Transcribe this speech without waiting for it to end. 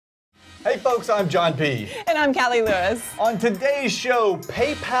Hey folks, I'm John P. And I'm Callie Lewis. On today's show,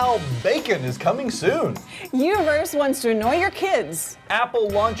 PayPal Bacon is coming soon. Universe wants to annoy your kids. Apple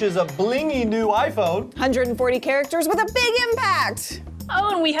launches a blingy new iPhone. 140 characters with a big impact.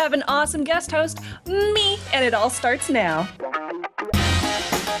 Oh, and we have an awesome guest host, me, and it all starts now.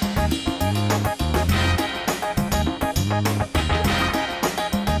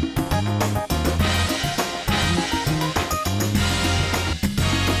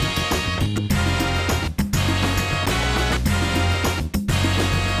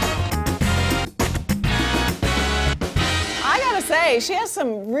 She has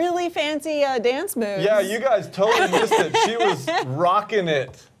some really fancy dance moves. Yeah, you guys totally missed it. She was rocking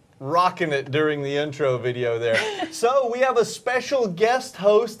it during the intro video there. So we have a special guest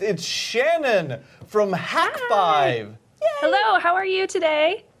host. It's Shannon from Hack5. Hello, how are you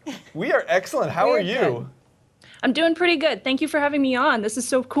today? We are excellent. How are you? Good. I'm doing pretty good. Thank you for having me on. This is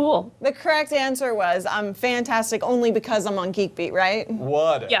so cool. The correct answer was I'm fantastic only because I'm on GeekBeat, right?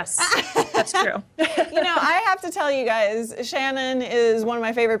 What? Yes, that's true. You know, I have to tell you guys, Shannon is one of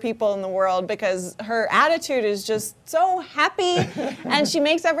my favorite people in the world because her attitude is just so happy and she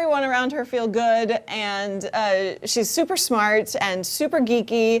makes everyone around her feel good, and she's super smart and super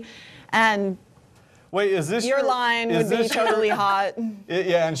geeky, and wait, is this your line would be totally hot.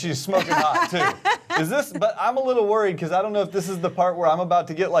 Yeah, and she's smoking hot too. Is this? But I'm a little worried because I don't know if this is the part where I'm about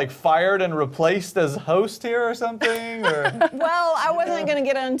to get like fired and replaced as host here or something. Or well, I wasn't going to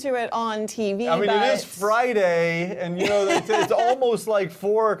get into it on TV. I mean, but it is Friday, and you know it's almost like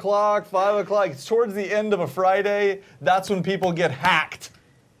 4 o'clock, 5 o'clock. It's towards the end of a Friday. That's when people get hacked.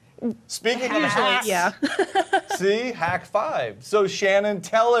 Speaking of hacks, yeah. See, Hack5. So Shannon,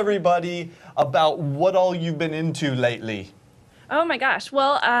 tell everybody about what all you've been into lately. Oh my gosh.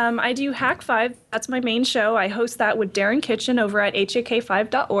 Well, I do Hack5. That's my main show. I host that with Darren Kitchen over at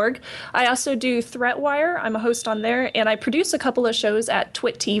hak5.org. I also do ThreatWire. I'm a host on there, and I produce a couple of shows at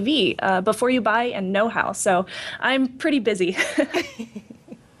Twit TV, Before You Buy and Know How. So I'm pretty busy.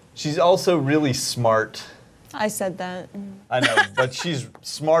 She's also really smart. I said that. I know, but she's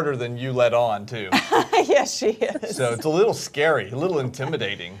smarter than you let on, too. Yes, she is. So it's a little scary, a little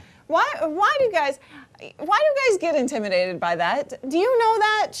intimidating. Why do you guys get intimidated by that? Do you know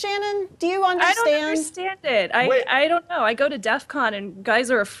that, Shannon? Do you understand? I don't understand it. I don't know. I go to DEF CON and guys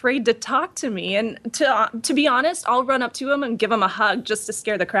are afraid to talk to me. And to be honest, I'll run up to them and give them a hug just to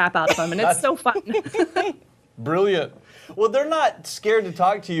scare the crap out of them. And it's so fun. Brilliant. Well, they're not scared to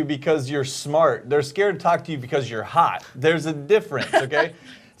talk to you because you're smart. They're scared to talk to you because you're hot. There's a difference, okay?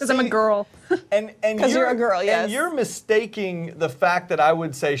 Because I'm a girl. And because you're a girl, yes. And you're mistaking the fact that I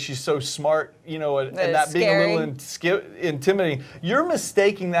would say she's so smart, you know, and that being scary. a little intimidating. You're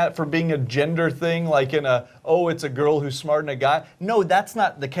mistaking that for being a gender thing, like in it's a girl who's smarter than a guy. No, that's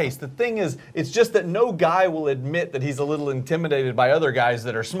not the case. The thing is, it's just that no guy will admit that he's a little intimidated by other guys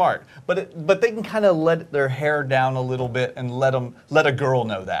that are smart. But they can kind of let their hair down a little bit and let a girl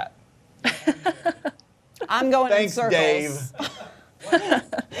know that. I'm going Thanks, in circles. Dave.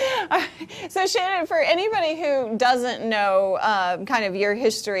 So Shannon, for anybody who doesn't know kind of your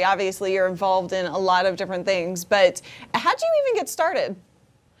history, obviously you're involved in a lot of different things, but how'd you even get started?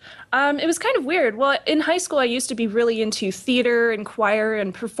 It was kind of weird. Well, in high school, I used to be really into theater and choir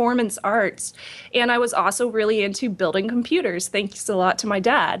and performance arts. And I was also really into building computers, thanks a lot to my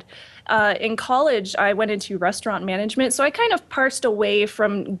dad. In college, I went into restaurant management, so I kind of parsed away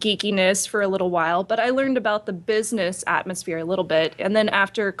from geekiness for a little while, but I learned about the business atmosphere a little bit. And then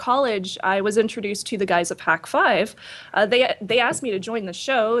after college, I was introduced to the guys of Hack5. They asked me to join the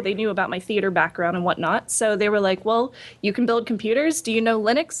show. They knew about my theater background and whatnot, so they were like, well, you can build computers. Do you know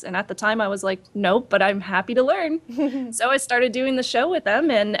Linux? And at the time, I was like, nope, but I'm happy to learn. So I started doing the show with them,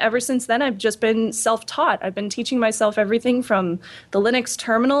 and ever since then, I've just been self-taught. I've been teaching myself everything from the Linux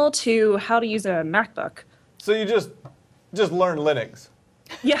terminal to how to use a MacBook. So you just learn Linux.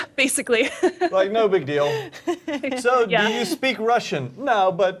 Yeah, basically. Like, no big deal. So, do you speak Russian?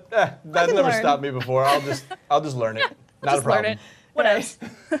 No, but that never learn. stopped me before. I'll just learn it. Not a problem. Learn it. What else?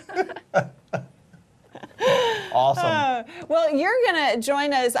 Awesome. Well, you're going to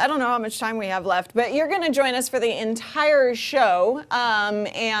join us. I don't know how much time we have left, but you're going to join us for the entire show.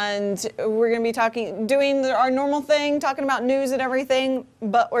 And we're going to be doing our normal thing, talking about news and everything,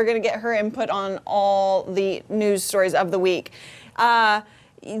 but we're going to get her input on all the news stories of the week.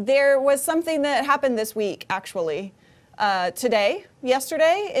 There was something that happened this week, actually.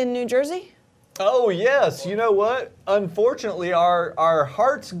 Yesterday in New Jersey. Oh, yes. You know what? Unfortunately, our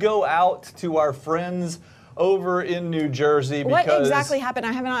hearts go out to our friends over in New Jersey What because exactly happened?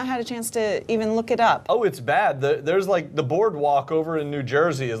 I have not had a chance to even look it up. oh, it's bad. There's like the boardwalk over in New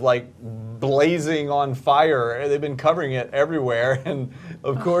Jersey is like blazing on fire. They've been covering it everywhere, and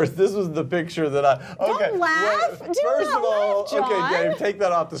of course, this was the picture that I. Okay, Don't laugh. Do first not of all, laugh, John. okay, Dave, take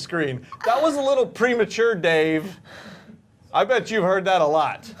that off the screen. That was a little premature, Dave. I bet you've heard that a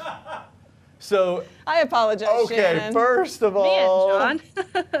lot. So. I apologize, Okay, Shannon. first of all, Man,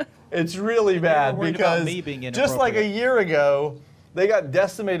 John. it's really bad worried about because me being just like a inappropriate. year ago, they got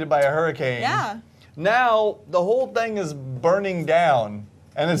decimated by a hurricane. Yeah. Now the whole thing is burning down,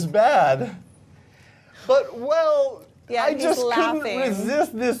 and it's bad. But well, Yeah, I he's just laughing. couldn't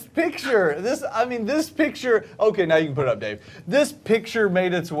resist this picture. This picture. Okay, now you can put it up, Dave. This picture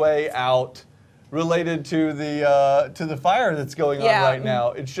made its way out, related to the fire that's going on Yeah. right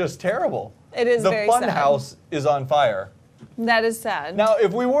now. It's just terrible. It is the very fun sad. house is on fire. That is sad. Now,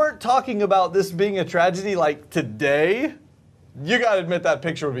 if we weren't talking about this being a tragedy like today, you gotta admit that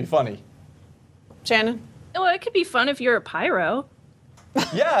picture would be funny. Shannon? Well, it could be fun if you're a pyro.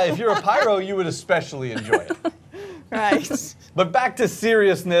 Yeah, if you're a pyro, you would especially enjoy it. Right. But back to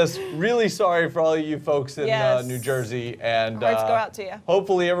seriousness, really sorry for all of you folks in Yes. New Jersey. And Hearts go out to you.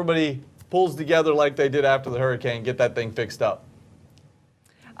 Hopefully everybody pulls together like they did after the hurricane, get that thing fixed up.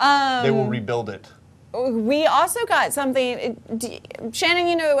 They will rebuild it. We also got something. Shannon,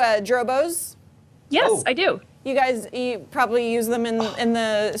 you know Drobos? Yes, Oh. I do. You probably use them in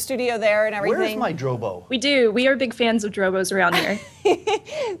the studio there and everything. Where's my Drobo? We do. We are big fans of Drobos around here.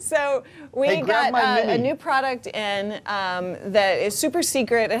 So we Hey, grab got my a mini. new product in that is super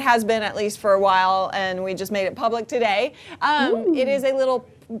secret. It has been at least for a while, and we just made it public today. It is a little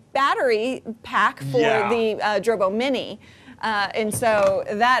battery pack for Yeah. the Drobo Mini. And so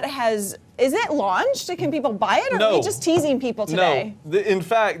that is it launched? Can people buy it, or are we No. just teasing people today? No. In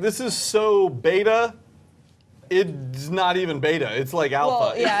fact, this is so beta, it's not even beta. It's like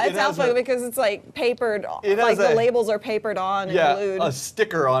alpha. Well, yeah, It it's has alpha a- because it's like papered, It like has the a- labels are papered on and Yeah, glued. a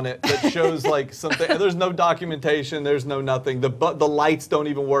sticker on it that shows like something. And there's no documentation. There's no nothing. The lights don't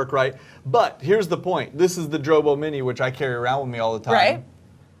even work right. But here's the point. This is the Drobo Mini, which I carry around with me all the time. Right.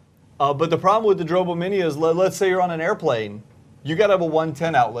 But the problem with the Drobo Mini is, let's say you're on an airplane, you got to have a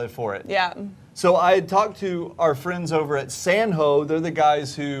 110 outlet for it. Yeah. So I had talked to our friends over at Sanho. They're the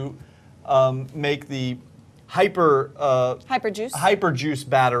guys who make the hyper Hyperjuice.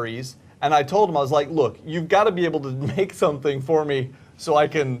 batteries. And I told them, I was like, look, you've got to be able to make something for me so I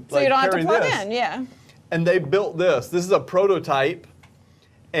can So you don't have carry to plug this. in, yeah. And they built this. This is a prototype.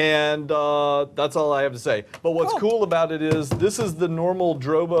 And that's all I have to say. But what's cool about it is this is the normal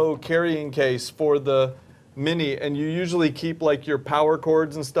Drobo carrying case for the Mini, and you usually keep like your power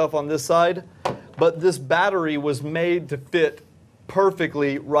cords and stuff on this side. But this battery was made to fit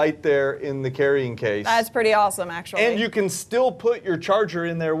perfectly right there in the carrying case. That's pretty awesome, actually. And you can still put your charger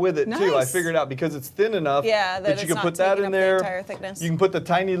in there with it too. I Nice. figured out because it's thin enough Yeah, that you it's can not put that taking in up the there. entire thickness. You can put the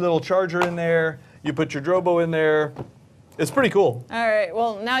tiny little charger in there. You put your Drobo in there. It's pretty cool. All right,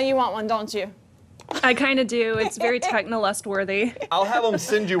 well, now you want one, don't you? I kind of do. It's very technolust worthy. I'll have them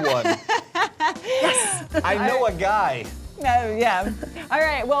send you one. I know a guy. Yeah. All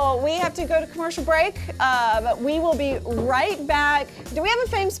right, well, we have to go to commercial break, but we will be right back. Do we have a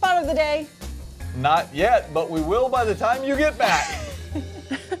fame spot of the day? Not yet, but we will by the time you get back.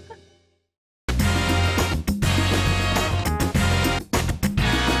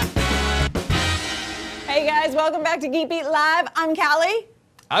 Hey guys, welcome back to Geek Beat Live. I'm Callie.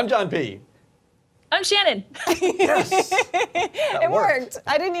 I'm John P. I'm Shannon. Yes. It worked.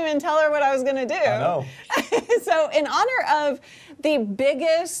 I didn't even tell her what I was gonna do. I know. So, in honor of the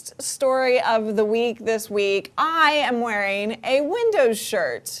biggest story of the week this week, I am wearing a Windows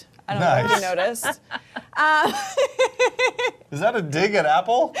shirt. I don't know if you noticed. Is that a dig at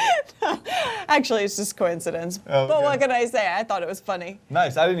Apple? Actually, it's just coincidence. Oh, But okay. what can I say? I thought it was funny.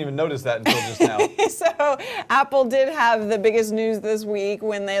 Nice. I didn't even notice that until just now. So, Apple did have the biggest news this week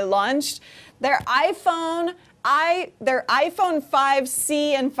when they launched their iPhone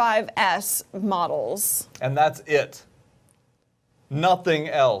 5C and 5S models. And that's it. Nothing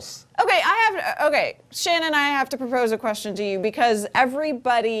else. Okay, Shannon, I have to propose a question to you because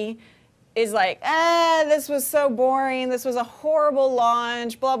everybody is like, this was so boring, this was a horrible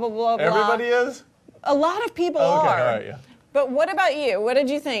launch, blah, blah, blah, blah. Everybody is? A lot of people Okay, are. all right, yeah. But what about you? What did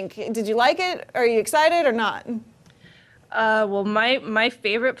you think? Did you like it? Are you excited or not? Well, my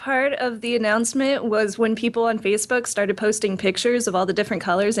favorite part of the announcement was when people on Facebook started posting pictures of all the different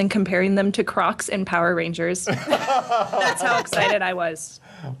colors and comparing them to Crocs and Power Rangers. That's how excited I was.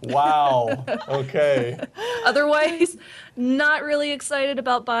 Wow. Okay. Otherwise, not really excited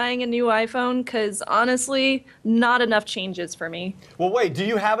about buying a new iPhone because honestly, not enough changes for me. Well, wait, do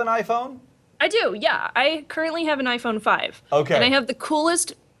you have an iPhone? I do, yeah. I currently have an iPhone 5. Okay. And I have the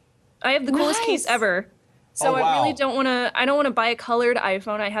coolest case Nice. ever. So Oh, I wow. really don't want to I don't want to buy a colored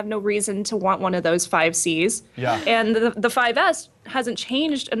iPhone. I have no reason to want one of those 5Cs. Yeah. And the 5S hasn't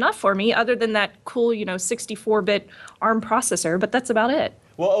changed enough for me other than that cool, 64-bit ARM processor, but that's about it.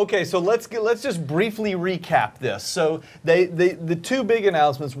 Well, okay, so let's just briefly recap this. So the two big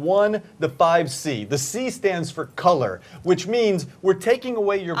announcements. One, the 5C. The C stands for color, which means we're taking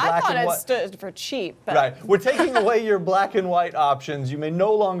away your I black thought and it white. stood for cheap. But Right. We're taking away your black and white options. You may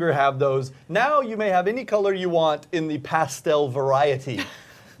no longer have those. Now you may have any color you want in the pastel variety.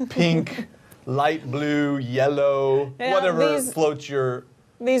 Pink, light blue, yellow, Yeah, whatever these- floats your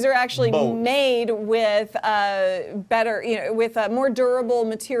These are actually Both. made with better, with more durable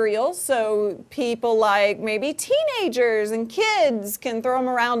materials, so people like maybe teenagers and kids can throw them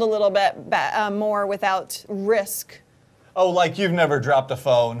around a little bit more without risk. Oh, like you've never dropped a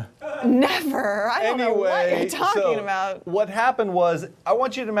phone. Never. I don't know what Anyway, you're talking so about. what happened was, I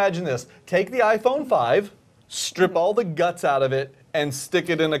want you to imagine this. Take the iPhone 5, strip all the guts out of it, and stick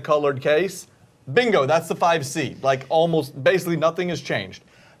it in a colored case. Bingo, that's the 5C. Like almost, basically nothing has changed.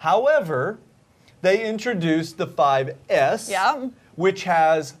 However, they introduced the 5S, Yeah. which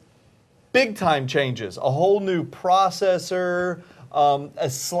has big time changes. A whole new processor, a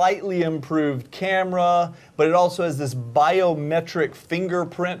slightly improved camera, but it also has this biometric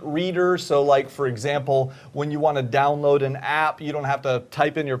fingerprint reader. So like, for example, when you want to download an app, you don't have to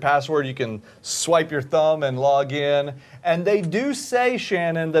type in your password. You can swipe your thumb and log in. And they do say,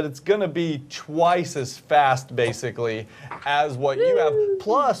 Shannon, that it's going to be twice as fast, basically, as what you have.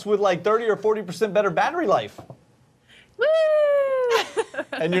 Plus, with like 30 or 40% better battery life. Woo!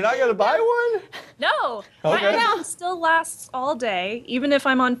 And you're not going to buy one? No, Okay. my iPhone still lasts all day, even if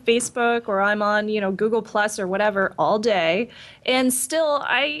I'm on Facebook or I'm on, Google Plus or whatever all day. And still,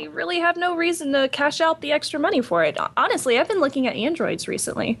 I really have no reason to cash out the extra money for it. Honestly, I've been looking at Androids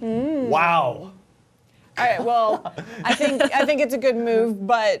recently. Wow. All right. Well, I think it's a good move,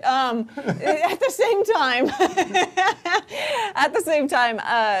 but at the same time,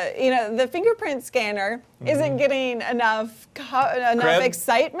 the fingerprint scanner isn't getting enough Cred?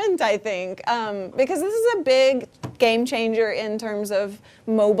 excitement. I think because this is a big game changer in terms of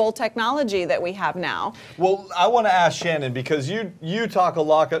mobile technology that we have now. Well, I want to ask Shannon, because you talk a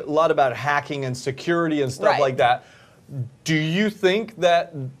lot about hacking and security and stuff Right. like that. Do you think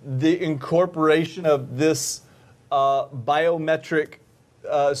that the incorporation of this biometric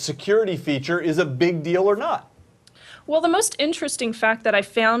security feature is a big deal or not? Well, the most interesting fact that I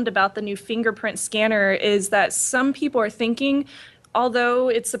found about the new fingerprint scanner is that some people are thinking, although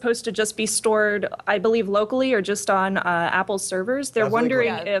it's supposed to just be stored, I believe, locally or just on Apple's servers, they're That's what they wondering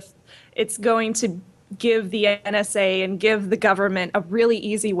call it. if it's going to give the NSA and give the government a really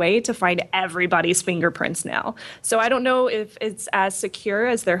easy way to find everybody's fingerprints now. So I don't know if it's as secure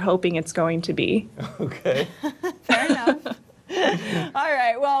as they're hoping it's going to be. Okay. Fair enough. All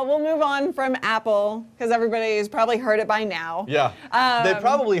right. Well, we'll move on from Apple because everybody's probably heard it by now. Yeah. They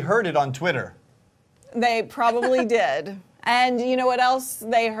probably heard it on Twitter. They probably did. And you know what else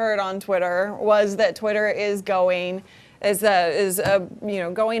they heard on Twitter was that Twitter is going for their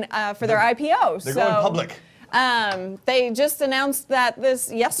IPO. They're going public. They just announced that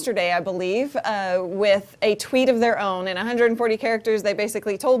this yesterday, I believe, with a tweet of their own. In 140 characters, they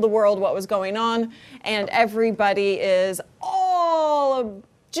basically told the world what was going on, and everybody is all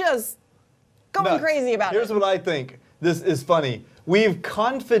just going Nuts. crazy about Here's it. what I think. This is funny. We've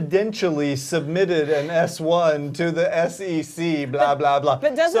confidentially submitted an S1 to the SEC, blah, blah, blah.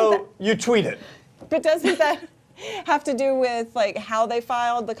 but doesn't so that- you tweet it. But doesn't that have to do with like how they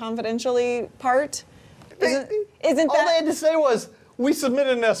filed the confidentially part? Isn't All they that had to say was, we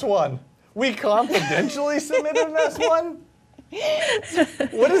submitted an S1. We confidentially submitted an S1?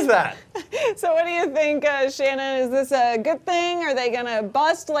 What is that? so? What do you think, Shannon? Is this a good thing? Are they gonna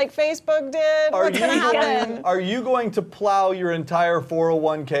bust like Facebook did? What's gonna happen? Are you going to plow your entire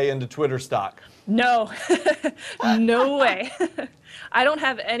 401k into Twitter stock? No, no way. I don't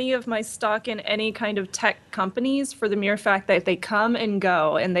have any of my stock in any kind of tech companies for the mere fact that they come and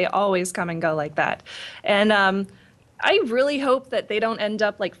go, and they always come and go like that. And I really hope that they don't end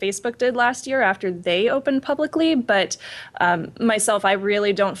up like Facebook did last year after they opened publicly. But myself, I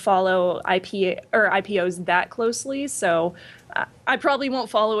really don't follow IPOs that closely, so I probably won't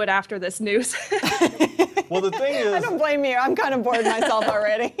follow it after this news. Well, the thing is, I don't blame you. I'm kind of bored myself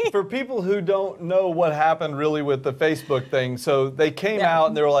already. for people who don't know what happened really with the Facebook thing, so they came out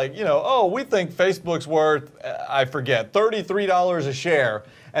and they were like, oh, we think Facebook's worth, I forget, $33 a share.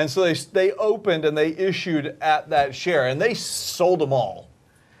 And so they opened and they issued at that share, and they sold them all.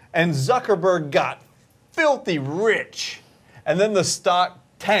 And Zuckerberg got filthy rich. And then the stock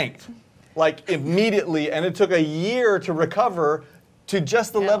tanked, like immediately, and it took a year to recover to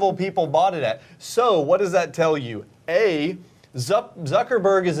just the level people bought it at. So what does that tell you? A,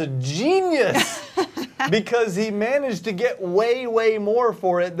 Zuckerberg is a genius because he managed to get way, way more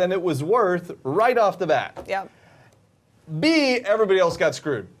for it than it was worth right off the bat. Yep. B, everybody else got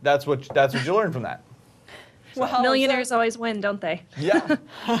screwed. That's what you learn from that. Well, Millionaires always win, don't they? Yeah.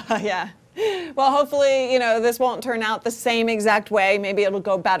 yeah. Well, hopefully, this won't turn out the same exact way. Maybe it'll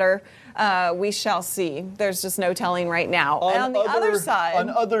go better. We shall see. There's just no telling right now. And on the other side, on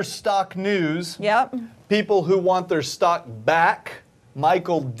other stock news, yep. people who want their stock back,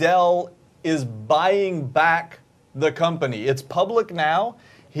 Michael Dell is buying back the company. It's public now.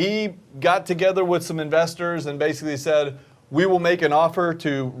 He got together with some investors and basically said, we will make an offer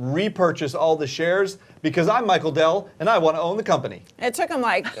to repurchase all the shares because I'm Michael Dell and I want to own the company. It took him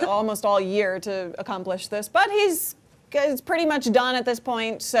like almost all year to accomplish this, but he's pretty much done at this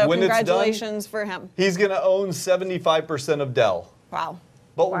point, so when congratulations for him. He's going to own 75% of Dell. Wow.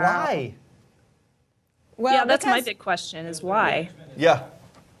 But why? Well, yeah, that's my big question is why. Yeah.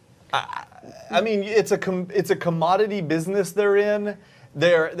 I mean, it's a commodity business they're in.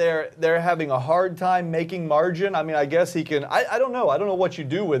 They're having a hard time making margin. I mean, I guess he can. I don't know. I don't know what you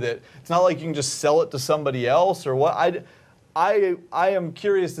do with it. It's not like you can just sell it to somebody else or what. I am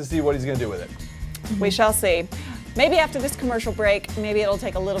curious to see what he's going to do with it. We shall see. Maybe after this commercial break, maybe it'll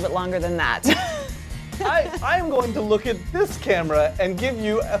take a little bit longer than that. I am going to look at this camera and give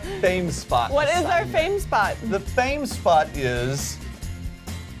you a fame spot. What is our fame spot? The fame spot is,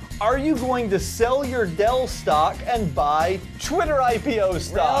 are you going to sell your Dell stock and buy Twitter IPO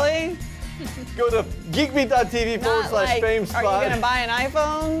stock? Really? Go to geekbeat.tv/fame spot. Are you going to buy an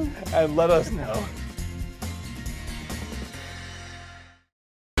iPhone? And let us know.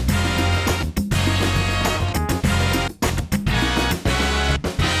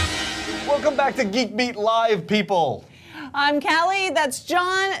 Welcome back to Geek Beat Live, people. I'm Callie, that's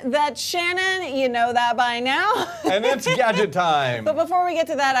John, that's Shannon, you know that by now. And it's gadget time. But before we get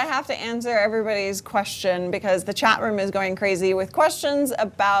to that, I have to answer everybody's question because the chat room is going crazy with questions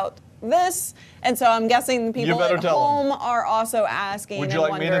about this. And so I'm guessing the people at home are also asking. Would you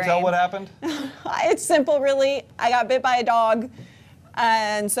like me to tell what happened? It's simple, really. I got bit by a dog,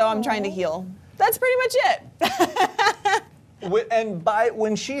 and so I'm trying to heal. That's pretty much it. And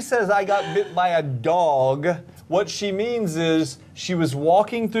when she says I got bit by a dog, what she means is she was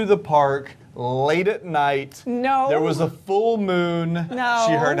walking through the park late at night. No. There was a full moon. No.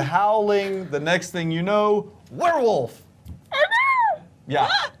 She heard howling. The next thing you know, werewolf. Yeah,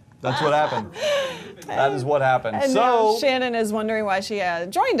 that's what happened. That is what happened. And so Shannon is wondering why she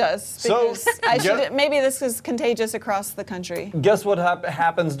joined us. Because maybe this is contagious across the country. Guess what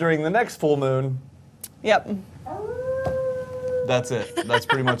happens during the next full moon? Yep. That's it. That's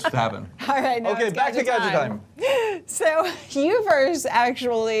pretty much what happened. All right, now okay, it's back to gadget time. So, Uverse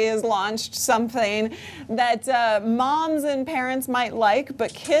actually has launched something that moms and parents might like,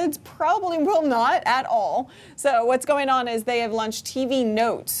 but kids probably will not at all. So, what's going on is they have launched TV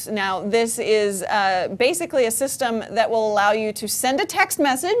Notes. Now, this is basically a system that will allow you to send a text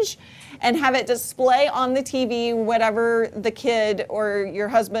message and have it display on the TV whatever the kid or your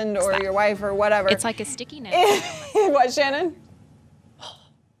husband or your wife or whatever. It's like a sticky note. What, Shannon?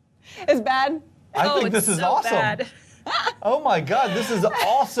 It's bad? I think this is so awesome. Bad. Oh my God, this is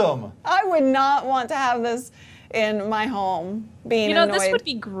awesome. I would not want to have this in my home, being annoyed. This would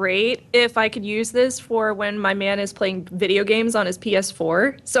be great if I could use this for when my man is playing video games on his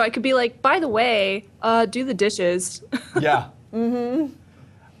PS4. So I could be like, by the way, do the dishes. Yeah. Mm-hmm.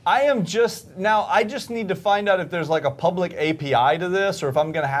 I just need to find out if there's like a public API to this or if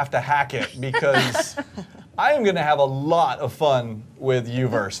I'm going to have to hack it because I am going to have a lot of fun with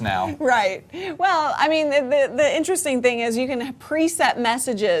Uverse now. Right. Well, I mean, the interesting thing is you can preset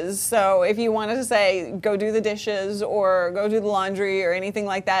messages. So if you wanted to say, go do the dishes or go do the laundry or anything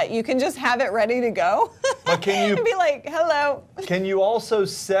like that, you can just have it ready to go. But can you be like, hello. Can you also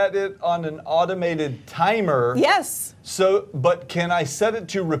set it on an automated timer? Yes. But can I set it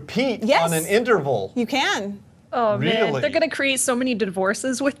to repeat Yes. on an interval? You can. Oh man, Really? they're gonna create so many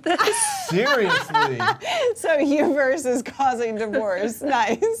divorces with this. Seriously. So Uverse is causing divorce.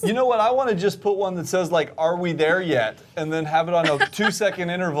 Nice. You know what? I want to just put one that says like, "Are we there yet?" and then have it on a 2-second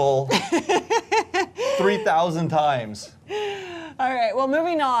interval, 3,000 times. All right, well,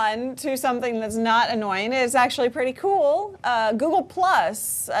 moving on to something that's not annoying. It's actually pretty cool. Google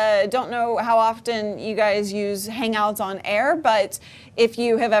Plus. Don't know how often you guys use Hangouts on air, but if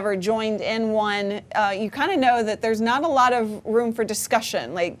you have ever joined in one, you kind of know that there's not a lot of room for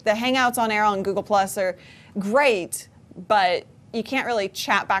discussion. Like the Hangouts on air on Google Plus are great, but you can't really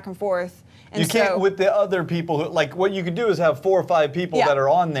chat back and forth. And You can't with the other people who, like, what you could do is have 4 or 5 people Yeah. that are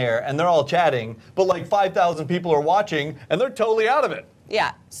on there and they're all chatting, but like 5,000 people are watching and they're totally out of it.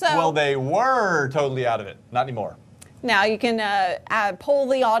 Yeah. So Well, they were totally out of it. Not anymore. now you can poll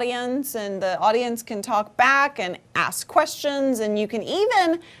the audience, and the audience can talk back and ask questions, and you can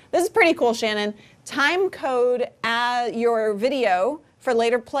even, this is pretty cool, Shannon, time code your video for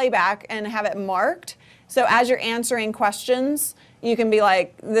later playback and have it marked. So as you're answering questions, you can be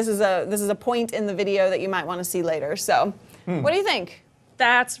like, this is a point in the video that you might want to see later. So what do you think?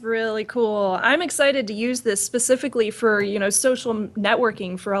 That's really cool. I'm excited to use this specifically for, social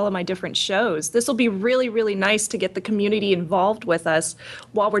networking for all of my different shows. This will be really, really nice to get the community involved with us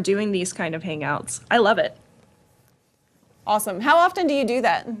while we're doing these kind of hangouts. I love it. Awesome. How often do you do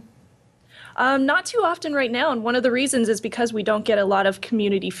that? Not too often right now, and one of the reasons is because we don't get a lot of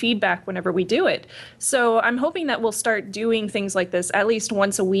community feedback whenever we do it. So I'm hoping that we'll start doing things like this at least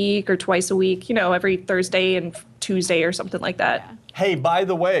once a week or twice a week, every Thursday and Tuesday or something like that. Yeah. Hey, by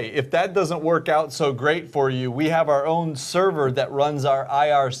the way, if that doesn't work out so great for you, we have our own server that runs our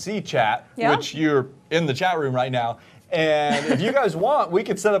IRC chat, Yeah. which you're in the chat room right now. And if you guys want, we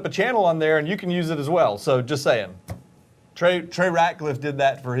could set up a channel on there and you can use it as well. So just saying. Trey Ratcliffe did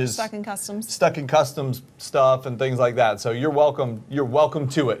that for his Stuck in Customs. Stuck in Customs stuff and things like that. So you're welcome. You're welcome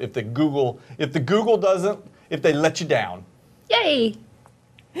to it. If the Google doesn't, if they let you down. Yay!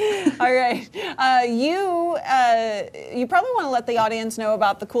 All right. You probably want to let the audience know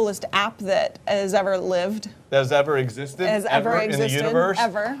about the coolest app that has ever lived. That has ever existed? Has ever in the existed, universe?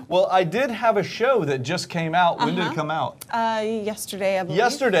 ever. Well, I did have a show that just came out. When did it come out? Yesterday, I believe.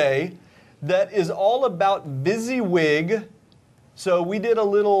 Yesterday, that is all about BusyWig. So we did a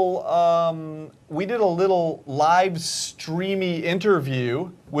little live streamy interview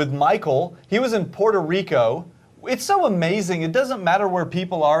with Michael. He was in Puerto Rico. It's so amazing. It doesn't matter where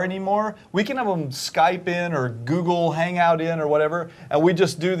people are anymore. We can have them Skype in or Google Hangout in or whatever, and we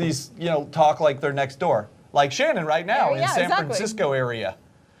just do these, talk like they're next door. Like Shannon right now in San Francisco area.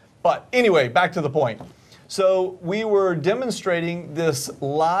 But anyway, back to the point. So we were demonstrating this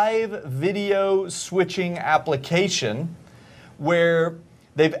live video switching application where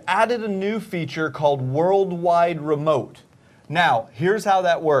they've added a new feature called Worldwide Remote. Now, here's how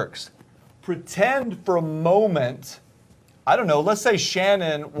that works. Pretend for a moment, I don't know, let's say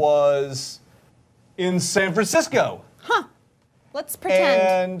Shannon was in San Francisco. Let's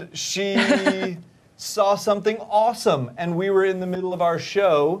pretend. And she saw something awesome, and we were in the middle of our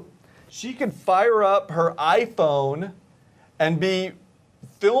show. She could fire up her iPhone and be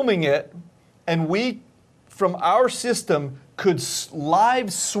filming it, and we, from our system, could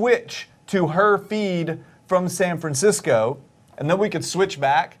live switch to her feed from San Francisco, and then we could switch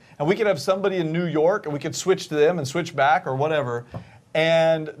back, and we could have somebody in New York, and we could switch to them and switch back or whatever.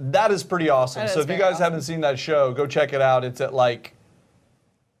 And that is pretty awesome. So if you guys haven't seen that show, go check it out. It's at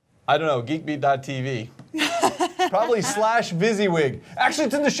geekbeat.tv. Probably /BusyWig. Actually,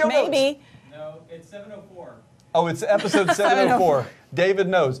 it's in the show notes. Maybe. No, it's 704. Oh, it's episode 704. David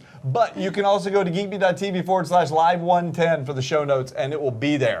knows. But you can also go to geekbeat.tv /live110 for the show notes, and it will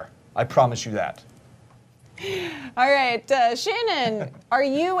be there. I promise you that. All right, Shannon, are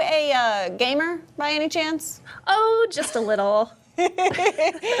you a gamer by any chance? Oh, just a little.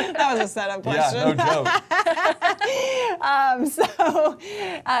 That was a setup question. Yeah, no joke.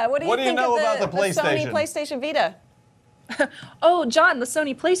 What do you think know of about the Sony PlayStation? PlayStation Vita? Oh, John, the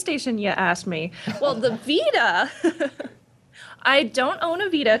Sony PlayStation, you asked me. Well, the Vita. I don't own a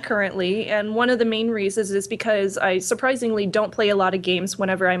Vita currently, and one of the main reasons is because I surprisingly don't play a lot of games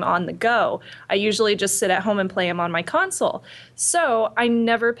whenever I'm on the go. I usually just sit at home and play them on my console. So I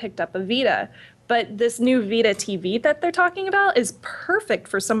never picked up a Vita. But this new Vita TV that they're talking about is perfect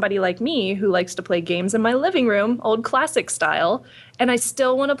for somebody like me who likes to play games in my living room, old classic style, and I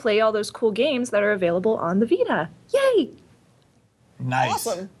still want to play all those cool games that are available on the Vita. Yay! Nice.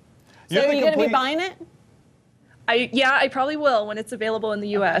 Awesome. So You're are the you going to be complete- buying it? Yeah, I probably will when it's available in the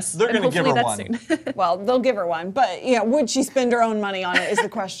U.S. They're and gonna give hopefully her that's one. soon. Well, they'll give her one, but would she spend her own money on it is the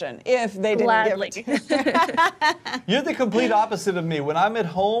question. If they didn't Gladly. give it to her. You're the complete opposite of me. When I'm at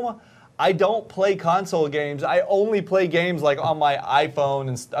home, I don't play console games. I only play games like on my iPhone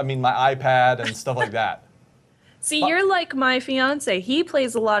and my iPad and stuff like that. See, you're like my fiance. He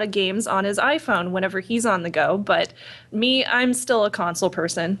plays a lot of games on his iPhone whenever he's on the go, but me, I'm still a console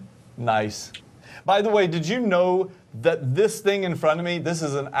person. Nice. By the way, did you know that this thing in front of me, this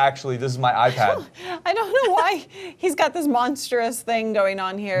is my iPad. I don't know why he's got this monstrous thing going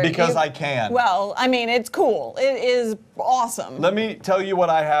on here. Because I can. Well, I mean, it's cool. It is awesome. Let me tell you what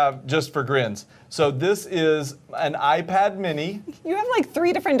I have just for grins. So this is an iPad mini. You have like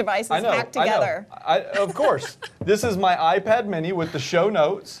 3 different devices hacked together. Of course. This is my iPad mini with the show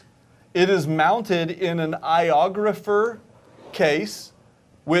notes. It is mounted in an iOgrapher case,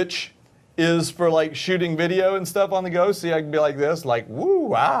 which is for like shooting video and stuff on the go. See, I can be like this, like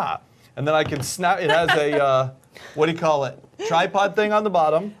woo, ah. And then I can snap, it has a, what do you call it? Tripod thing on the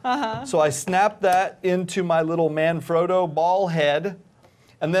bottom. So I snap that into my little Manfrotto ball head.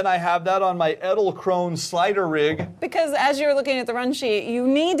 And then I have that on my Edelkrone slider rig. Because as you're looking at the run sheet, you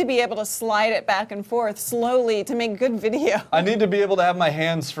need to be able to slide it back and forth slowly to make good video. I need to be able to have my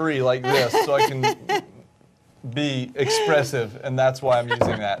hands free like this so I can be expressive, and that's why I'm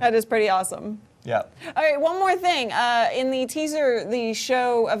using that. That is pretty awesome. Yeah. All right, one more thing. In the teaser, the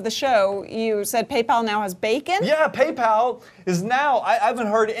show, you said PayPal now has bacon? Yeah, PayPal is now, I haven't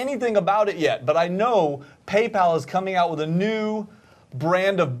heard anything about it yet, but I know PayPal is coming out with a new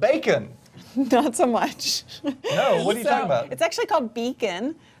brand of bacon. Not so much. No, what are you talking about? It's actually called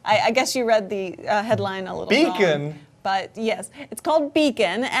Beacon. I guess you read the headline a little Beacon? wrong. But yes, it's called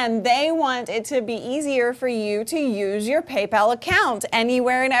Beacon, and they want it to be easier for you to use your PayPal account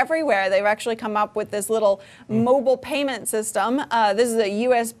anywhere and everywhere. They've actually come up with this little mobile payment system. This is a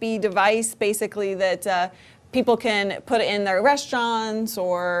USB device, basically, that people can put in their restaurants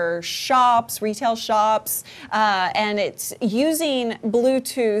or shops, retail shops, and it's using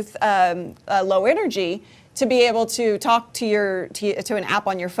Bluetooth low energy to be able to talk to an app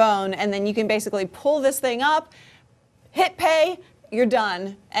on your phone, and then you can basically pull this thing up, hit pay, you're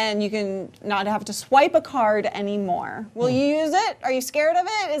done, and you can not have to swipe a card anymore. Will you use it? Are you scared of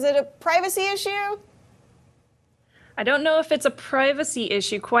it? Is it a privacy issue? I don't know if it's a privacy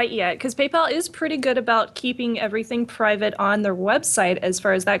issue quite yet, because PayPal is pretty good about keeping everything private on their website as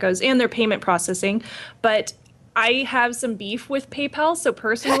far as that goes, and their payment processing. But I have some beef with PayPal, so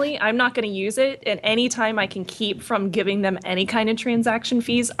personally, I'm not going to use it. And anytime I can keep from giving them any kind of transaction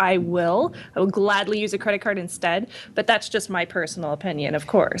fees, I will. I will gladly use a credit card instead, but that's just my personal opinion, of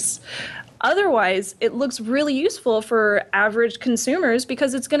course. Otherwise, it looks really useful for average consumers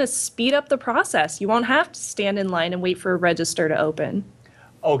because it's going to speed up the process. You won't have to stand in line and wait for a register to open.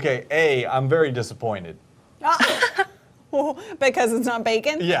 Okay, I'm very disappointed. Because it's not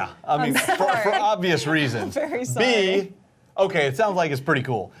bacon? Yeah, I mean, for obvious reasons. I'm very sorry. B, okay, it sounds like it's pretty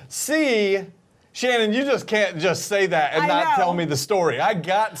cool. C, Shannon, you just can't just say that and I not know. tell me the story. I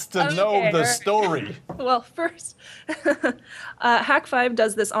got to know the story. Well, first, Hack5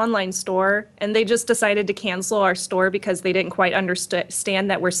 does this online store, and they just decided to cancel our store because they didn't quite understand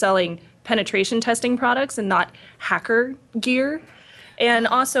that we're selling penetration testing products and not hacker gear. And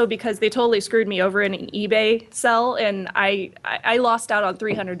also because they totally screwed me over in an eBay sell, and I lost out on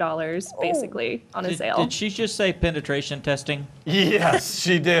 $300 basically on a sale. Did she just say penetration testing? Yes,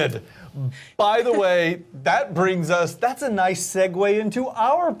 she did. By the way, that's a nice segue into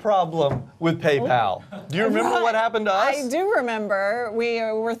our problem with PayPal. Do you remember what happened to us? I do remember. We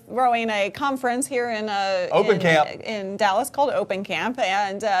were throwing a conference here in Dallas called Open Camp,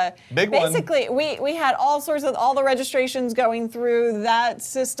 and Big one. basically we had all the registrations going through that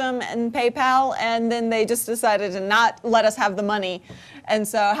system and PayPal, and then they just decided to not let us have the money. And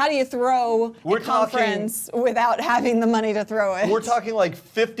so how do you throw a conference without having the money to throw it? We're talking like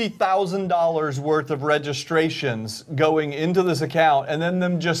 $50,000 worth of registrations going into this account, and then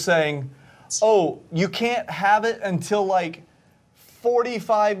them just saying, oh, you can't have it until like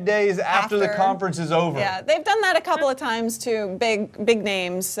 45 days after the conference is over. Yeah, they've done that a couple of times to big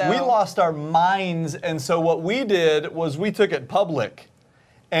names. So We lost our minds, and so what we did was we took it public.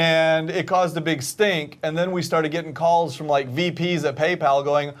 And it caused a big stink, and then we started getting calls from like VPs at PayPal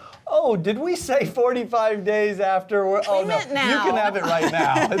going, oh, did we say 45 days after? Oh, no, it now. you can have it right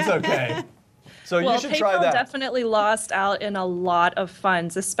now. It's okay. So Well, you should PayPal try that. definitely lost out in a lot of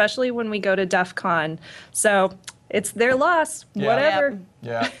funds, especially when we go to DEF CON. So it's their loss. Yeah. Whatever.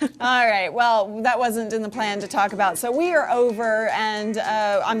 Yeah. All right. Well, that wasn't in the plan to talk about. So we are over, and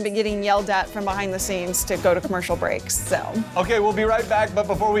I'm getting yelled at from behind the scenes to go to commercial breaks. So. Okay, we'll be right back. But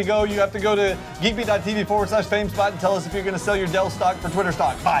before we go, you have to go to geekbeat.tv/FameSpot and tell us if you're going to sell your Dell stock for Twitter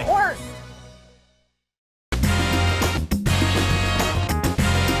stock. Bye. Or.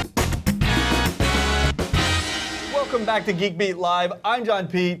 Welcome back to Geek Beat Live. I'm John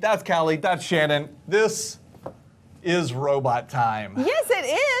Pete. That's Callie. That's Shannon. This is robot time. Yes, it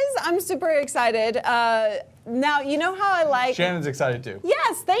is. I'm super excited. Now, you know how I like. Shannon's excited too.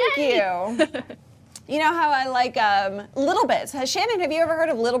 Yes, thank you. You know how I like Little Bits. Shannon, have you ever heard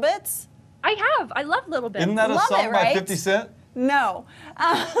of Little Bits? I have. I love Little Bits. Isn't that a Love song it, by right? 50 Cent? No.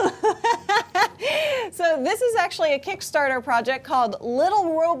 So this is actually a Kickstarter project called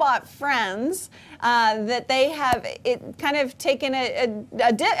Little Robot Friends that they have kind of taken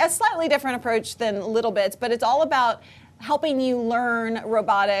a slightly different approach than Little Bits, but it's all about helping you learn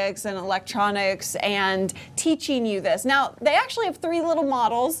robotics and electronics and teaching you this. Now, they actually have 3 little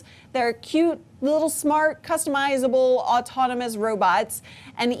models. They're cute, little smart, customizable, autonomous robots,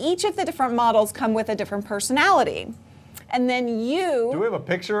 and each of the different models come with a different personality. And then Do we have a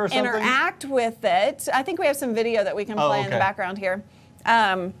picture or something? interact with it. I think we have some video that we can play in the okay. background here.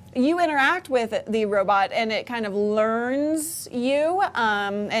 You interact with the robot and it kind of learns you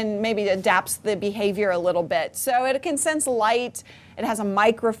and maybe adapts the behavior a little bit. So it can sense light, it has a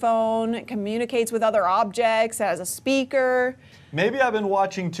microphone, it communicates with other objects, it has a speaker. Maybe I've been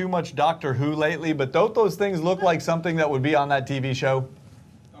watching too much Doctor Who lately, but don't those things look like something that would be on that TV show?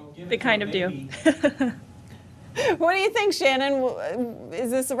 They kind of do. What do you think, Shannon?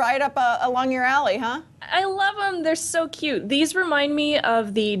 Is this right up along your alley, huh? I love them. They're so cute. These remind me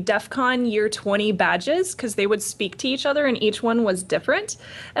of the DEF CON Year 20 badges because they would speak to each other and each one was different.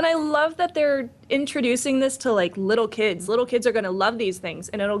 And I love that they're introducing this to like little kids. Little kids are going to love these things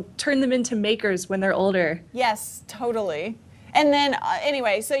and it'll turn them into makers when they're older. Yes, totally. And then,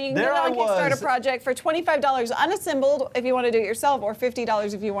 anyway, so you can There get it on I was. Kickstarter project for $25 unassembled if you want to do it yourself, or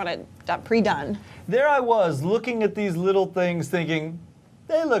 $50 if you want it pre-done. There I was looking at these little things thinking,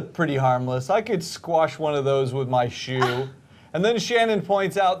 they look pretty harmless. I could squash one of those with my shoe. And then Shannon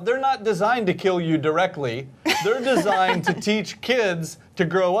points out they're not designed to kill you directly. They're designed to teach kids to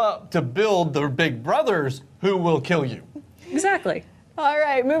grow up to build their big brothers who will kill you. Exactly. All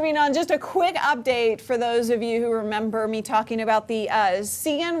right, moving on. Just a quick update for those of you who remember me talking about the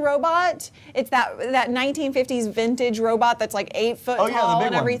CN robot. It's that 1950s vintage robot that's like 8 foot Oh, yeah, the tall big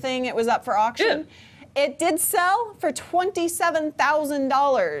and one. everything. It was up for auction. It did sell for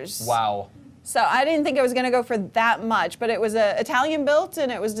 $27,000. Wow. So I didn't think it was going to go for that much, but it was Italian built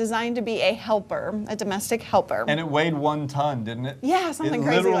and it was designed to be a helper, a domestic helper. And it weighed 1 ton, didn't it? Yeah, something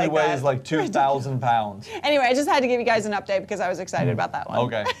crazy It literally like that. weighs like 2,000 pounds. Anyway, I just had to give you guys an update because I was excited about that one.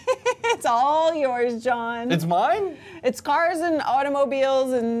 Okay. It's all yours, John. It's mine? It's cars and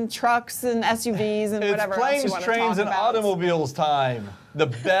automobiles and trucks and SUVs and It's whatever else planes, you want to trains, talk and about. automobiles time. The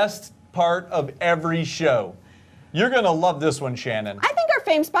best part of every show. You're going to love this one, Shannon. I think our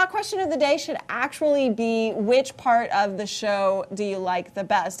Fame Spot question of the day should actually be, which part of the show do you like the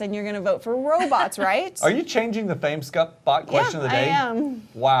best? And you're going to vote for robots, right? Are you changing the Fame Spot question of the day? I am.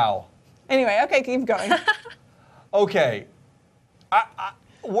 Wow. Anyway, okay, keep going. Okay.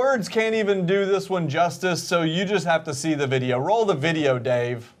 Words can't even do this one justice, so you just have to see the video. Roll the video,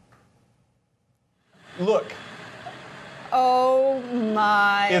 Dave. Look. Oh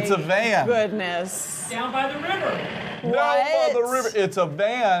my It's a van. goodness. Down by the river. Down by the What? river. It's a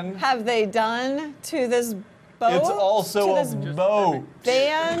van. Have they done to this boat? It's also to a this boat.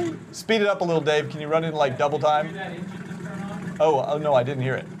 van? Speed it up a little, Dave. Can you run it in like double time? That engine just turn on. Oh no, I didn't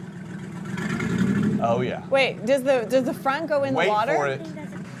hear it. Oh yeah. Wait, does the front go in Wait the water? for it.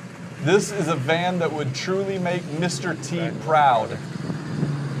 This is a van that would truly make Mr. T proud.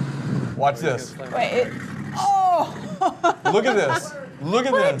 Watch this. Wait, oh! Look at this. Look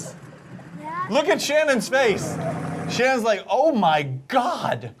at this. Look at Shannon's face. Shannon's like, oh my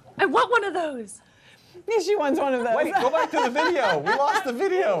God. I want one of those. She wants one of those. Wait, go back to the video. We lost the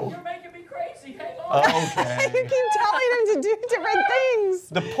video. You're making me crazy. Hang on. You Okay. keep telling him to do different things.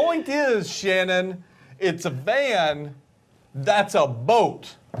 The point is, Shannon, it's a van. That's a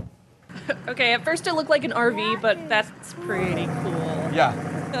boat. Okay, at first it looked like an RV, but that's pretty cool. Yeah.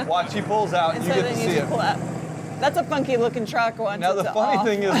 Watch, he pulls out. And You so get then to you see just it. pull out. That's a funky looking truck once Now the it's funny off.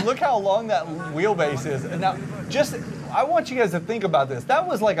 thing is, look how long that wheelbase is. And now, I want you guys to think about this. That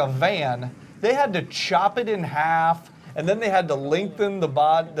was like a van. They had to chop it in half and then they had to lengthen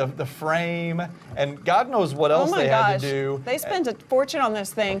the frame, and God knows what else Oh my they gosh. had to do. They spent a fortune on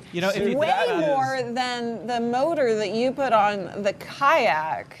this thing. You know, if you- way that is- more than the motor that you put on the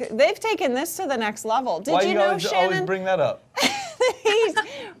kayak. They've taken this to the next level. Did Why you you know, always Shannon? bring that up?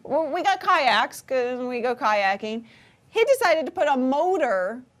 Well, we got kayaks because we go kayaking. He decided to put a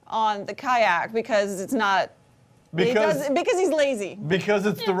motor on the kayak because it's not. Because Because he's lazy. because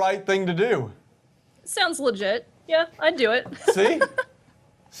it's the right thing to do. Sounds legit. Yeah, I'd do it. See?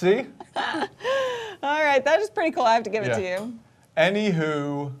 See? All right, that is pretty cool. I have to give it to Yeah. you.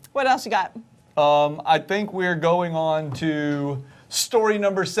 Anywho, What else you got? I think we're going on to story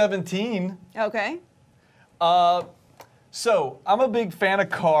number 17. Okay. So, I'm a big fan of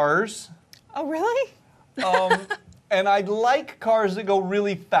cars, Oh, really? and I like cars that go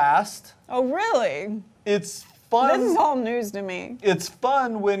really fast. Oh, really? It's fun. This is all news to me. It's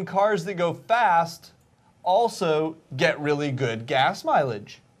fun when cars that go fast also get really good gas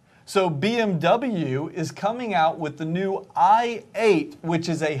mileage. So BMW is coming out with the new i8, which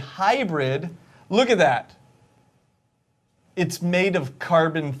is a hybrid. Look at that. It's made of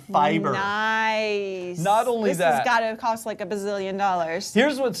carbon fiber. Nice. Not only this that- has got to cost like $1 bazillion.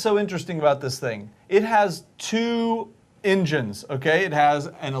 Here's what's so interesting about this thing. It has two engines, okay? It has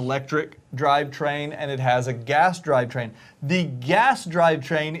an electric drivetrain and it has a gas drivetrain. The gas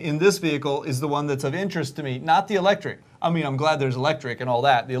drivetrain in this vehicle is the one that's of interest to me, not the electric. I mean, I'm glad there's electric and all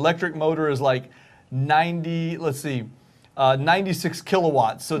that. The electric motor is like 96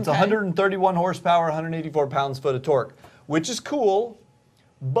 kilowatts. So it's Okay. 131 horsepower, 184 pounds-foot of torque, which is cool,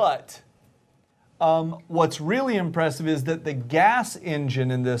 but what's really impressive is that the gas engine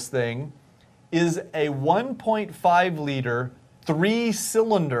in this thing is a 1.5 liter,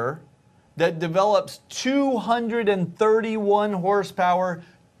 3-cylinder that develops 231 horsepower,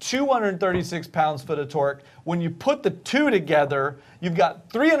 236 pounds-foot of torque. When you put the two together, you've got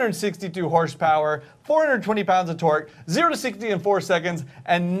 362 horsepower, 420 pounds of torque, 0 to 60 in 4 seconds,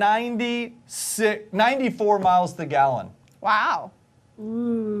 and 94 miles to the gallon. Wow.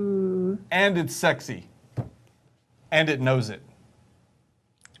 Ooh. And it's sexy. And it knows it.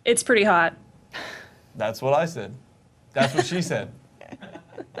 It's pretty hot. That's what I said. That's what she said.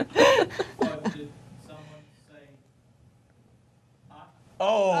 What did someone say?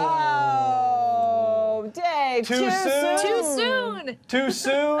 Oh. Oh, Dave. Too soon? Too soon. Too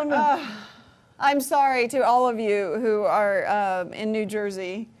soon? I'm sorry to all of you who are in New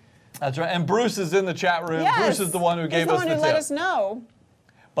Jersey. That's right. And Bruce is in the chat room. Yes. Bruce is the one who gave He's us the the one who let tip. us know.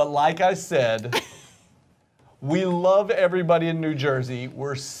 But like I said, we love everybody in New Jersey.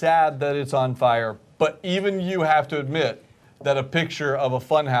 We're sad that it's on fire. But even you have to admit that a picture of a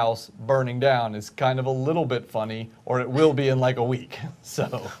funhouse burning down is kind of a little bit funny, or it will be in like a week.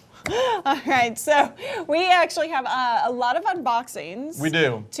 So All right, so we actually have a lot of unboxings. we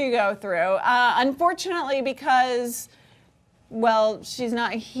do. To go through. Unfortunately, because, well, she's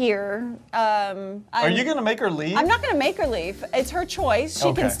not here. Are you going to make her leave? I'm not going to make her leave. It's her choice. She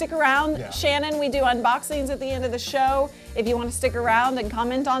Okay. can stick around. Yeah. Shannon, we do unboxings at the end of the show. If you want to stick around and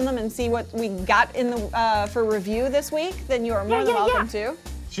comment on them and see what we got in the for review this week, then you are more than welcome to.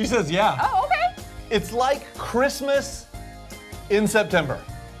 She says, yeah. Oh, okay. It's like Christmas in September.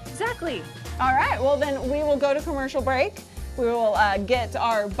 Exactly. All right, well then we will go to commercial break. We will get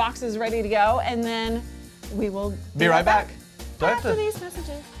our boxes ready to go, and then we will Be right back. Do I have after to- these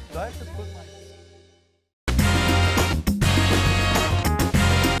messages. do I have to put my...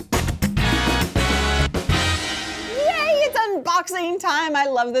 Yay, it's unboxing time. I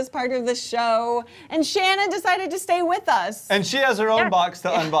love this part of the show. And Shannon decided to stay with us. And she has her own box to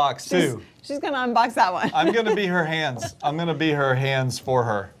unbox, too. She's going to unbox that one. I'm going to be her hands. I'm going to be her hands for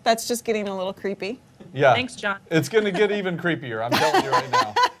her. That's just getting a little creepy. Yeah. Thanks, John. It's going to get even creepier. I'm telling you right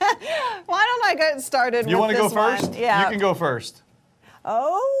now. Why don't I get started You with want to go this one? first? Yeah. You can go first.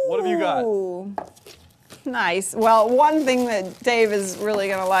 Oh. What have you got? Nice. Well, one thing that Dave is really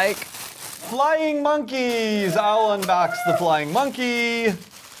going to like. Flying monkeys. I'll unbox the flying monkey.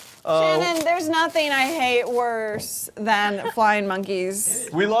 Shannon, there's nothing I hate worse than flying monkeys.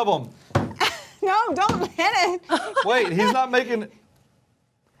 We love them. No, don't hit it. Wait, he's not making...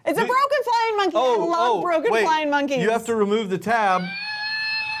 It's a broken flying monkey. I love broken wait. flying monkeys. You have to remove the tab.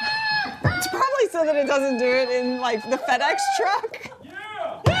 It's probably so that it doesn't do it in like the FedEx truck.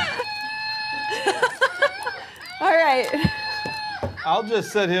 Yeah! All right. I'll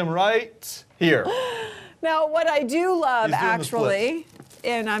just set him right here. Now, what I do love He's doing the actually,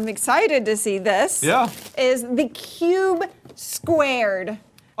 and I'm excited to see this, Yeah. is the cube squared.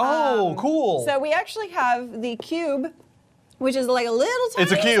 Oh, cool. So we actually have the cube which is like a little tiny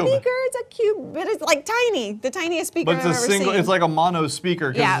It's a cube. speaker. It's a cube, but it's like tiny, the tiniest speaker But it's I've a ever single. seen. It's like a mono speaker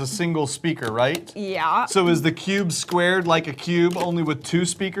because Yeah. it's a single speaker, right? Yeah. So is the cube squared like a cube, only with 2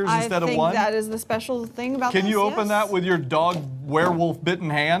 speakers instead of I one? think that is the special thing about this. Can you open yes. that with your dog werewolf bitten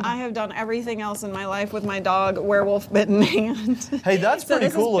hand? I have done everything else in my life with my dog werewolf bitten hand. Hey, that's So pretty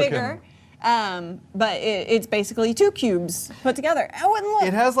this cool is looking. bigger, but it's basically 2 cubes put together. Oh, and look.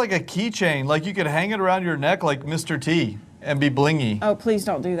 It has like a keychain, like you could hang it around your neck like Mr. T and be blingy. Oh, please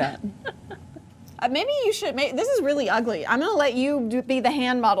don't do that. Maybe you should. This is really ugly. I'm gonna let you be the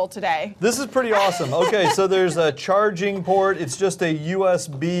hand model today. This is pretty awesome. Okay, so there's a charging port. It's just a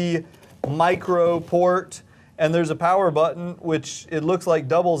USB micro port. And there's a power button, which it looks like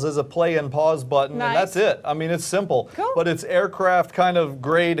doubles as a play and pause button, Nice. and that's it. I mean, it's simple. Cool. But it's aircraft kind of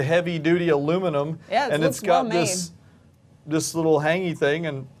grade heavy duty aluminum. Yeah, it and looks it's got well made. this little hangy thing,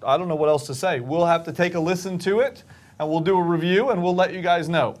 and I don't know what else to say. We'll have to take a listen to it, and we'll do a review, and we'll let you guys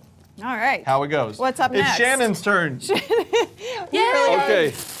know All right. how it goes. What's up it's next? Shannon's turn. Yay!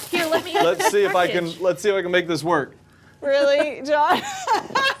 Okay, Here, let me. let's see if I package. can make this work. Really, John?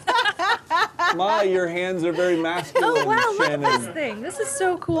 My, your hands are very masculine, Oh wow! Look Shannon. at this thing. This is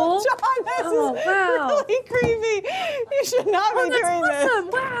so cool. John, this Oh, is wow. really creepy. You should not be doing Oh, that's awesome!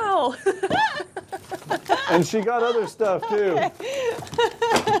 Wow. And she got other stuff too.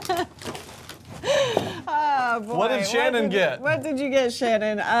 this. Oh, boy. What did Shannon get? What did you get,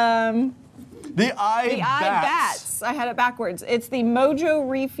 Shannon? The eye The iBats. I had it backwards. It's the Mojo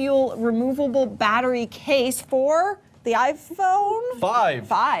Refuel removable battery case for the iPhone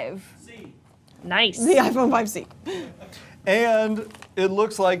 5. Nice. The iPhone 5C. And it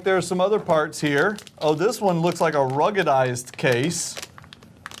looks like there's some other parts here. Oh, this one looks like a ruggedized case.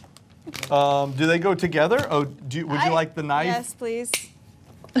 Do they go together? Oh, would you like the knife? Yes, please.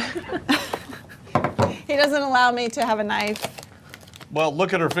 He doesn't allow me to have a knife. Well,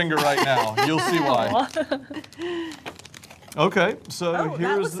 look at her finger right now. You'll see why. Okay, so Oh, here's.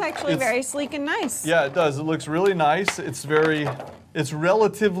 that looks actually it's- very sleek and nice. Yeah, it does. It looks really nice. It's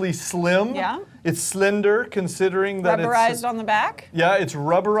relatively slim. Yeah. It's slender considering that Rubberized on the back. Yeah, it's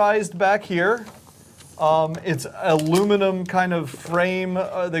rubberized back here. It's aluminum kind of frame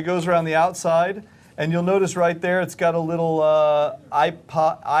that goes around the outside. And you'll notice right there, it's got a little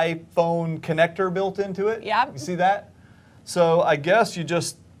iPhone connector built into it. Yep. You see that? So I guess you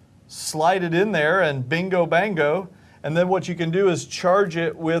just slide it in there and bingo bango. And then what you can do is charge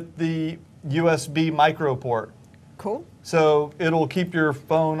it with the USB micro port. Cool. So it'll keep your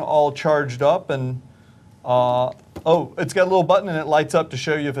phone all charged up and, oh, it's got a little button and it lights up to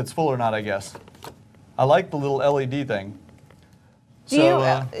show you if it's full or not, I guess. I like the little LED thing. Maybe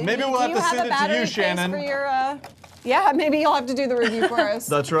we'll have to send it to you, Shannon. For your, yeah, maybe you'll have to do the review for us.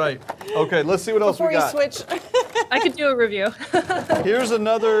 That's right. Okay, let's see what else Before we you got. switch. I could do a review. Here's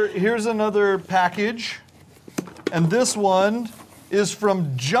another package. And this one is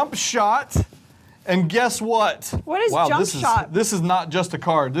from Jump Shot. And guess what? What is wow, Jump this Shot? This is not just a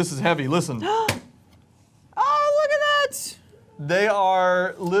card. This is heavy. Listen. Oh, look at that. They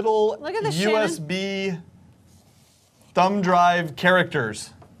are little Look at this, USB thumb drive characters.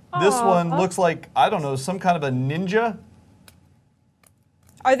 This one looks like, I don't know, some kind of a ninja.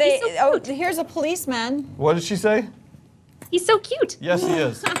 Are they? He's so cute. Here's a policeman. What did she say? He's so cute. Yes, he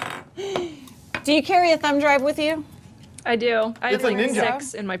is. Do you carry a thumb drive with you? I do. I It's have a like ninja.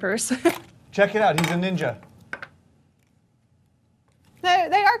 6 in my purse. Check it out. He's a ninja.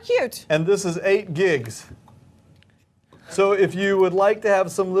 They are cute. And this is 8 gigs. So if you would like to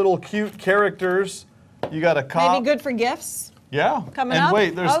have some little cute characters, you got a cop. Maybe good for gifts. Yeah. Coming and up.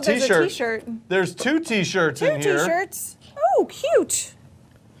 wait, there's oh, there's t-shirt. a t-shirt. There's 2 t-shirts Two in here. t-shirts. Oh, cute.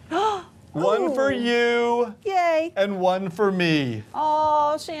 One for you Yay. and one for me.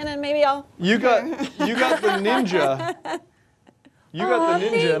 Oh, Shannon, maybe I'll. You got the ninja. You got the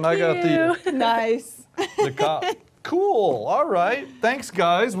ninja and I got Nice. the cop. Cool. All right. Thanks,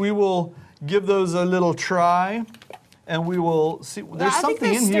 guys. We will give those a little try, and we will see. There's I think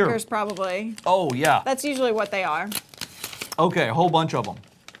something there's in here. stickers probably. Oh yeah. That's usually what they are. Okay, a whole bunch of them.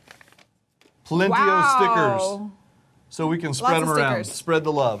 Plenty of Wow. stickers, so we can spread Lots them of around. stickers. Spread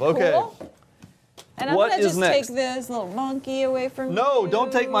the love. Okay. Cool. And I'm What gonna is just next? take this little monkey away from No, you.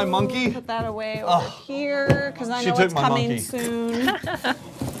 don't take my monkey. Put that away over here, because I She know took it's my coming monkey. soon.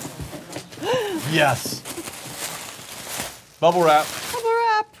 Yes. Bubble wrap. Bubble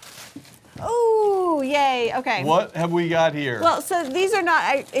wrap. Ooh, Oh, yay. Okay. What have we got here? Well, so these are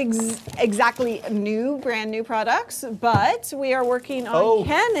not exactly brand new products, but we are working on. Oh.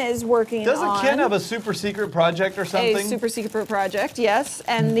 Ken is working on. Doesn't Ken have a super secret project or something? A super secret project, yes.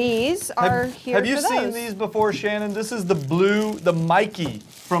 And these are here Have you for seen those. these before, Shannon? This is the Mikey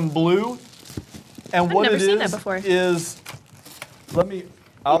from Blue. And I've what never it seen that is before. let me.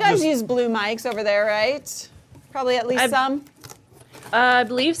 I'll You guys just, use blue mics over there, right? Probably at least some. I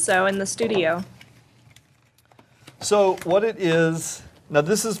believe so, in the studio. So what it is, now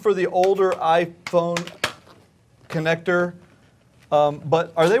this is for the older iPhone connector,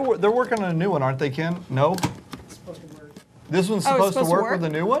 but they're working on a new one, aren't they, Ken? No? This one's Oh, it's supposed to work with the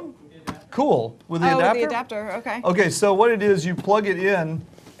new one? Cool. With the Oh, adapter? with the adapter, okay. Okay, so what it is, you plug it in,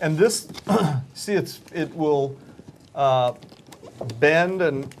 and this, see, it will bend,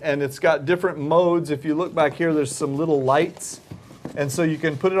 and it's got different modes. If you look back here, there's some little lights, and so you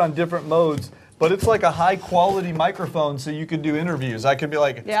can put it on different modes. But it's like a high-quality microphone, so you could do interviews. I could be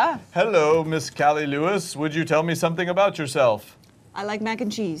like, Yeah. "Hello, Miss Callie Lewis. Would you tell me something about yourself?" I like mac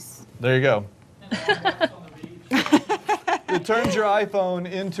and cheese. There you go. And all that's on the beach. It turns your iPhone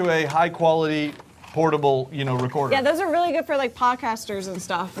into a high-quality, portable, recorder. Yeah, those are really good for like podcasters and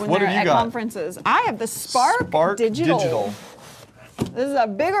stuff when What they're have you at got? conferences. I have the Spark, Spark Digital. This is a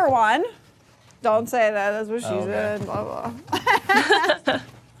bigger one. Don't say that. That's what she Okay. said. Blah blah.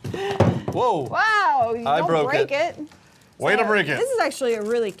 Whoa. Wow, you I don't broke break it. it. Way to break it. This is actually a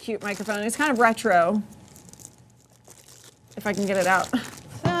really cute microphone. It's kind of retro. If I can get it out.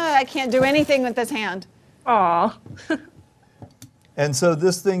 I can't do anything with this hand. Aw. And so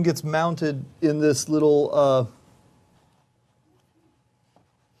this thing gets mounted in this little.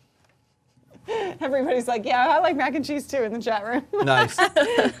 Everybody's like, yeah, I like mac and cheese too in the chat room. Nice.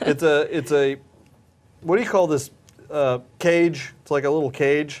 It's a. What do you call this cage? It's like a little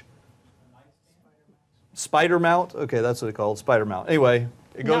cage. Spider mount. Okay, that's what it's called. Spider mount. Anyway,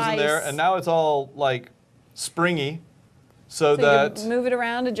 it goes in there, Nice. and now it's all like springy, so So that. you can move it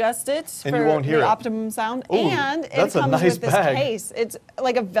around, adjust it And for you won't hear the it. optimum sound. Ooh, and it that's a comes nice with this bag. case. It's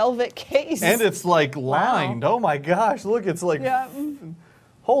like a velvet case. And it's like lined. Oh my gosh! Look, it's like. Yeah.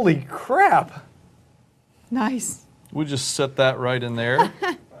 Holy crap! Nice. We'll just set that right in there.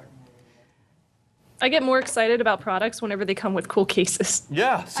 I get more excited about products whenever they come with cool cases.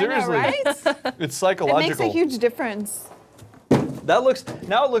 Yeah, seriously. I know, right? It's It psychological. makes a huge difference. That looks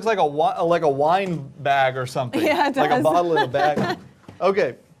now. It looks like a wine bag or something. Yeah, it Like a does. bottle in a bag.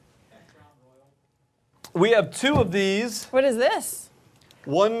 Okay. We have two of these, What is this?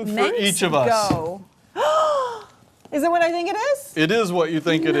 one for Men's each of us. Go. Is it what I think it is? It is what you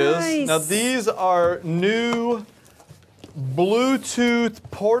think it is. Nice. Now these are new Bluetooth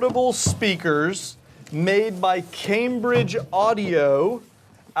portable speakers made by Cambridge Audio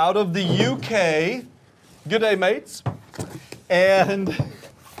out of the UK. Good day, mates. And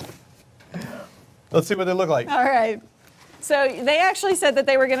let's see what they look like. All right. So they actually said that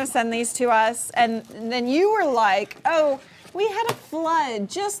they were going to send these to us, and then you were like, "Oh, we had a flood.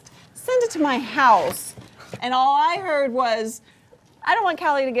 Just send it to my house." And all I heard was, "I don't want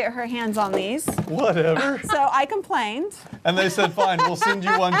Callie to get her hands on these." Whatever. So I complained. And they said, fine, we'll send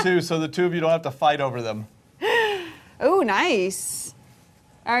you one too, so the two of you don't have to fight over them. Oh, nice.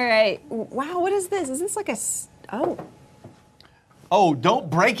 All right. Wow, what is this? Is this like oh, Oh, don't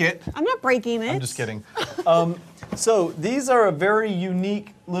break it. I'm not breaking it. I'm just kidding. So these are a very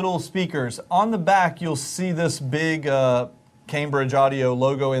unique little speakers. On the back, you'll see this big Cambridge Audio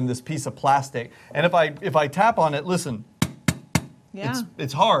logo in this piece of plastic. And if I tap on it, listen, Yeah.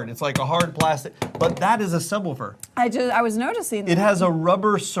 it's hard. It's like a hard plastic. But that is a subwoofer. I was noticing It has a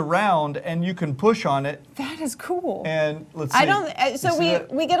rubber surround, and you can push on it. that is cool. And let's see. I don't. So You see we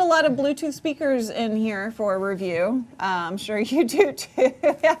that? we get a lot of Bluetooth speakers in here for review. I'm sure you do too.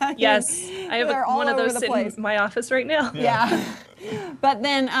 Yeah, Yes, I have they're all one of over those the sitting place. in my office right now. Yeah. But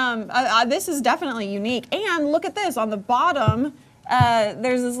then this is definitely unique. And look at this on the bottom.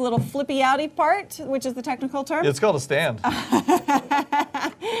 There's this little flippy outy part, which is the technical term, It's called a stand.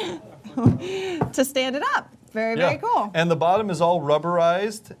 to stand it up. Very, very cool. And the bottom is all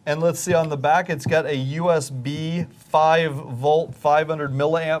rubberized. And let's see on the back, it's got a USB 5 volt 500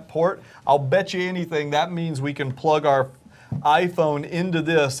 milliamp port. I'll bet you anything that means we can plug our iPhone into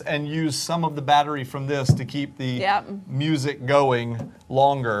this and use some of the battery from this to keep the Yep. music going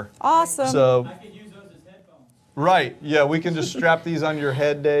longer. Awesome. So, I could use those as headphones. right, yeah, we can just strap these on your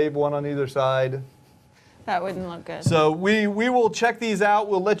head, Dave, one on either side. that wouldn't look good. So we will check these out.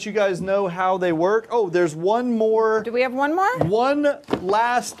 We'll let you guys know how they work. Oh, there's one more. Do we have one more? One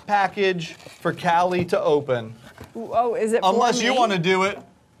last package for Callie to open. Oh, is it for Unless you me? want to do it,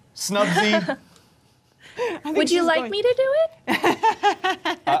 Snubsy. Would you like me to do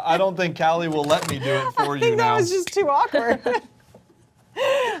it? I don't think Callie will let me do it for I you think now. that was just too awkward.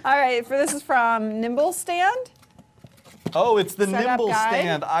 All right, this is from Nimble Stand. Oh, it's the Setup Nimble guide.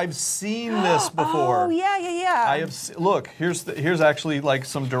 stand. I've seen this before. Oh, yeah. I have. Look, here's actually like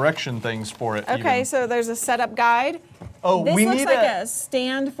some direction things for it. Okay, even. so there's a setup guide. Oh, This we looks need like a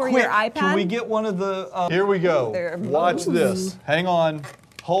stand for your iPad. Can we get one of the? Here we go. There. Watch this. Hang on.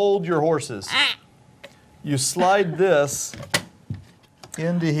 Hold your horses. Ah. You slide this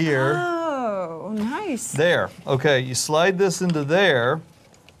into here. Oh, nice. There. Okay. You slide this into there.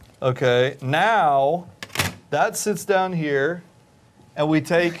 Okay. Now that sits down here, and we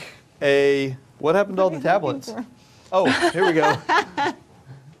take a. What happened to all the tablets? Oh, here we go.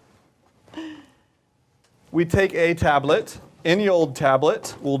 We take a tablet, any old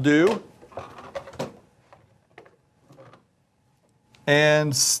tablet will do,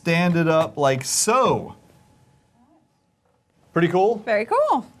 and stand it up like so. Pretty cool? Very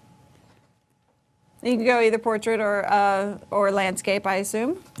cool. You can go either portrait or landscape, I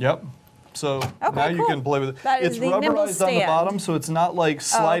assume. Yep. So Okay, now you cool. can play with it. That is It's the Nimble rubberized on the stand. bottom, so it's not like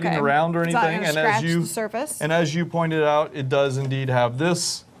sliding okay. around or It's not anything. gonna scratch the surface. And as you pointed out, it does indeed have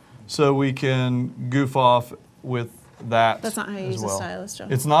this, so we can goof off with that. That's not how you as use a well. stylus,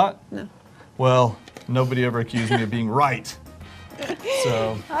 John. It's not? No. Well, nobody ever accused me of being right.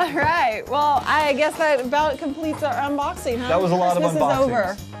 So All right. Well, I guess that about completes our unboxing, huh? That was a lot of Christmas is over.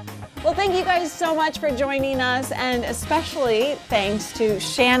 unboxings. Well, thank you guys so much for joining us, and especially thanks to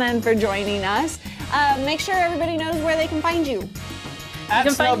Shannon for joining us. Make sure everybody knows where they can find you. at You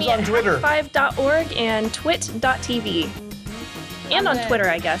can find Snubs me on at Twitter. hack5.org and twit.tv. And on Okay. Twitter,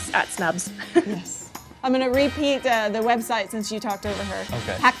 I guess, at Snubs. Yes. I'm going to repeat the website since you talked over her.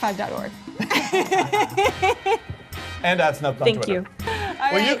 Okay. Hack5.org. And at Snubs on Thank Twitter. you.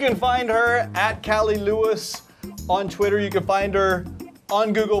 Well, you can find her at Callie Lewis on Twitter. You can find her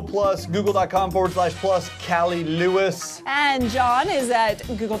on Google+, google.com/plus Callie Lewis. And John is at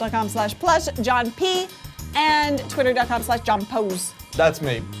google.com/plus John P. and twitter.com/John Pose. That's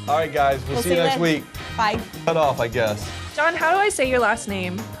me. All right, guys. We'll see you next then. week. Bye. Cut off, I guess. John, how do I say your last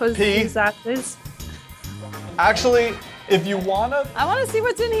name? P. Actually, if you want to, I want to see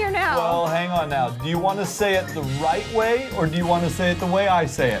what's in here now. well, hang on now. Do you want to say it the right way, or do you want to say it the way I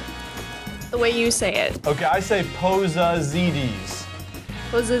say it? The way you say it. Okay, I say Posazides.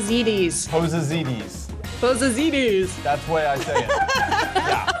 Posazides. Posazides. Posazides. That's the way I say it.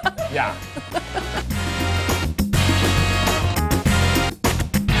 Yeah.